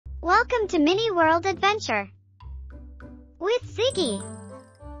Welcome to Mini World Adventure with Ziggy.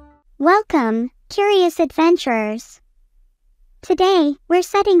 Welcome, curious adventurers. Today, we're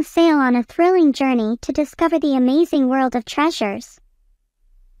setting sail on a thrilling journey to discover the amazing world of treasures.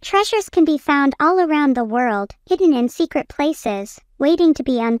 Treasures can be found all around the world, hidden in secret places, waiting to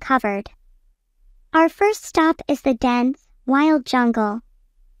be uncovered. Our first stop is the dense, wild jungle.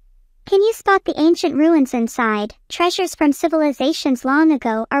 Can you spot the ancient ruins inside? Treasures from civilizations long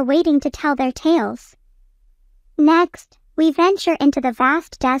ago are waiting to tell their tales. Next, we venture into the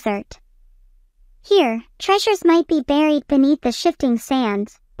vast desert. Here, treasures might be buried beneath the shifting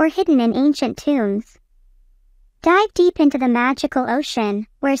sands, or hidden in ancient tombs. Dive deep into the magical ocean,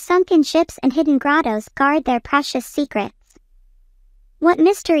 where sunken ships and hidden grottos guard their precious secrets. What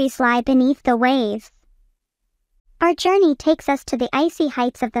mysteries lie beneath the waves? Our journey takes us to the icy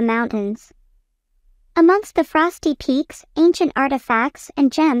heights of the mountains. Amongst the frosty peaks, ancient artifacts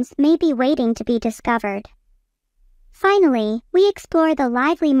and gems may be waiting to be discovered. Finally, we explore the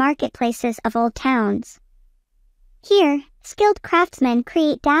lively marketplaces of old towns. Here, skilled craftsmen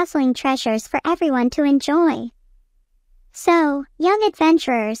create dazzling treasures for everyone to enjoy. So, young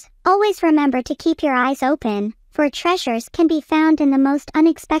adventurers, always remember to keep your eyes open, for treasures can be found in the most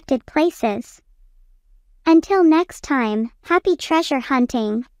unexpected places. Until next time, happy treasure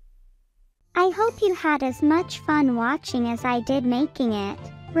hunting! I hope you had as much fun watching as I did making it.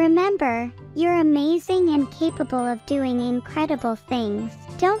 Remember, you're amazing and capable of doing incredible things.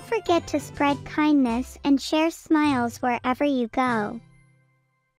 Don't forget to spread kindness and share smiles wherever you go.